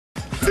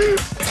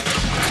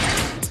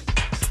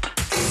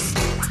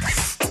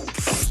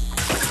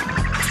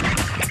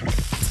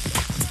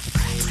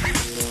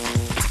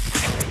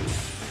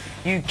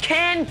You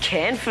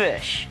can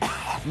fish.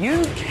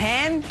 You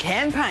can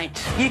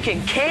paint. You can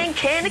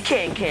a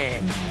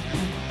can.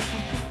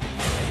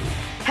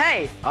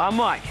 Hey, I'm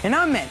Mike. And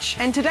I'm Mitch.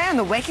 And today on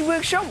the Wacky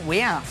Workshop,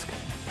 we ask,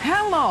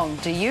 how long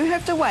do you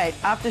have to wait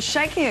after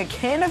shaking a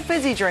can of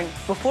fizzy drink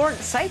before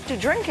it's safe to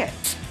drink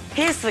it?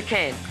 Here's the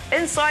can.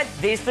 Inside,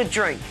 there's the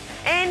drink.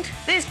 And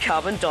there's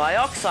carbon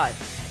dioxide.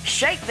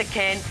 Shake the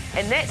can,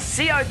 and that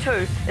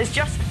CO2 is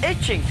just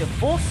itching to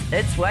force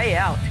its way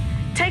out,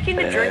 taking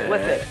the drink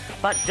with it.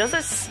 But does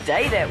it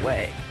stay that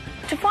way?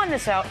 To find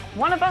this out,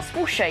 one of us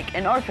will shake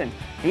and open.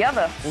 The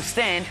other will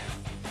stand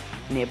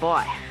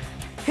nearby.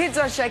 Heads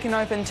are shaken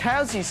open,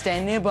 tails you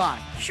stand nearby.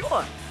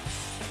 Sure.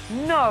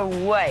 No,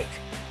 wait.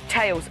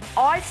 Tails,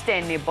 I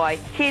stand nearby.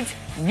 Heads,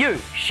 you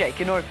shake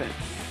and open.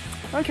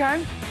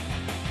 Okay.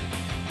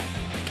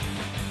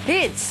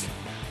 Heads,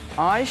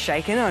 I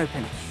shake and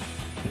open.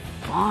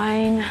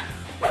 Fine.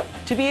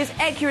 To be as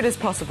accurate as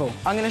possible,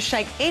 I'm going to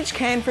shake each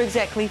can for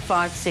exactly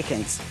 5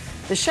 seconds.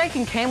 The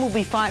shaken can will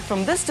be fired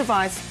from this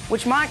device,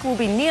 which Mike will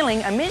be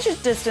kneeling a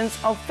measured distance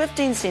of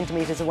 15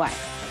 centimetres away.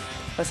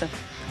 Closer,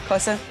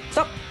 closer,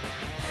 stop.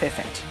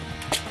 Perfect.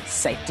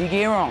 Safety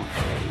gear on.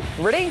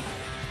 Ready?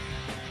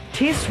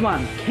 Test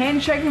 1. Can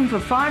shaken for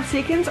 5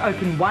 seconds,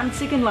 open 1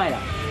 second later.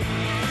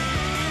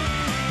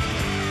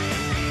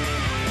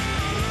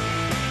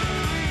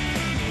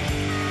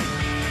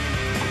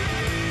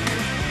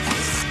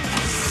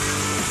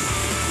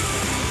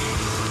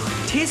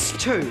 Test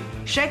 2.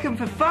 Shaken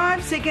for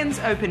 5 seconds,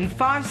 open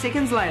 5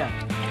 seconds later.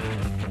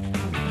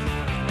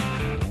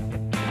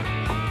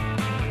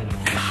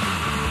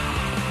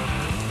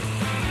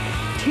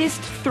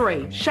 Test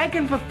 3.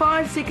 Shaken for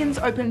 5 seconds,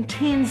 open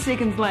 10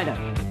 seconds later.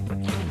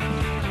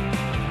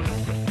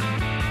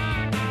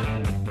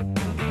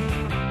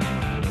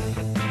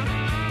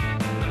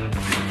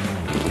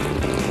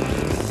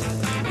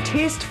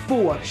 Test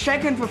 4.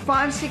 Shaken for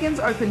 5 seconds,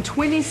 open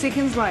 20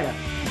 seconds later.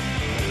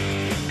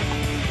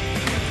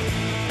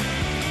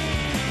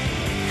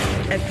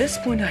 At this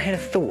point I had a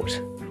thought.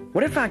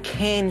 What if our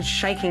can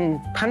shaking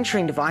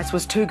puncturing device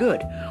was too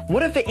good?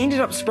 What if it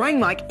ended up spraying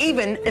Mike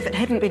even if it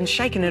hadn't been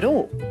shaken at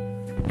all?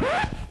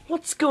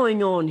 What's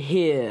going on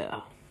here?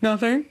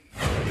 Nothing.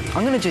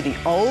 I'm going to do the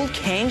old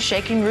can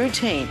shaking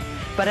routine,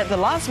 but at the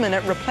last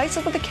minute replace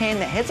it with a can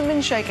that hasn't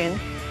been shaken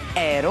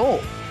at all.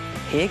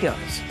 Here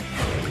goes.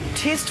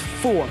 Test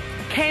 4.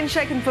 Can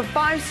shaken for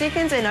 5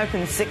 seconds and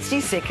open 60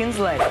 seconds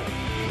later.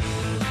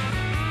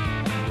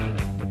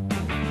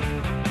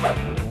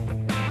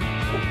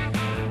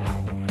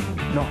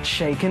 Not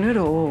shaken at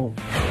all.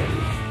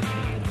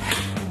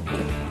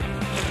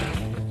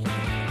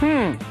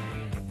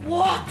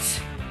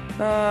 What?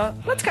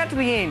 Let's cut to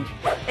the end.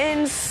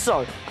 And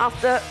so,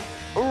 after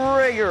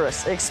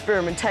rigorous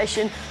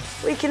experimentation,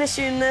 we can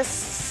assume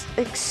this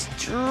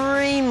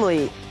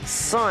extremely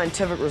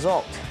scientific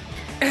result.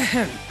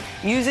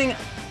 Using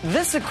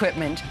this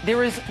equipment,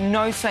 there is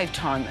no safe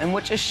time in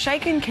which a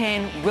shaken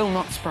can will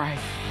not spray.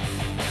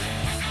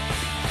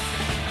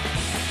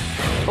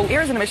 All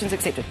errors and omissions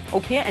accepted. All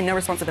care and no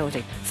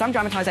responsibility. Some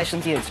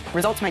dramatisations used.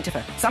 Results may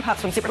differ. Some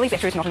parts swim separately,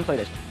 batteries not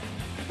included.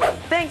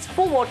 Thanks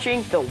for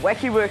watching the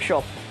Wacky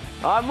Workshop.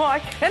 I'm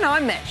Mike. And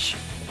I'm Mitch.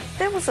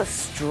 That was a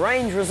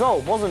strange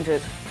result, wasn't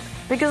it?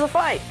 Because if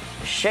I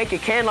shake a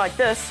can like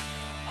this,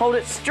 hold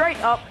it straight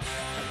up,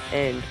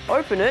 and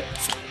open it,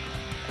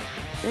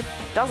 it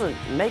doesn't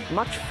make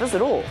much fizz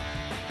at all.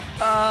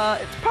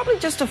 It's probably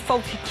just a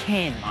faulty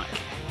can, Mike.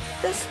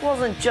 This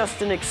wasn't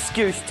just an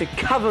excuse to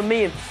cover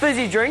me in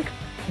fizzy drink,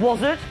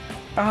 was it?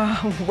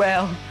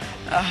 Well...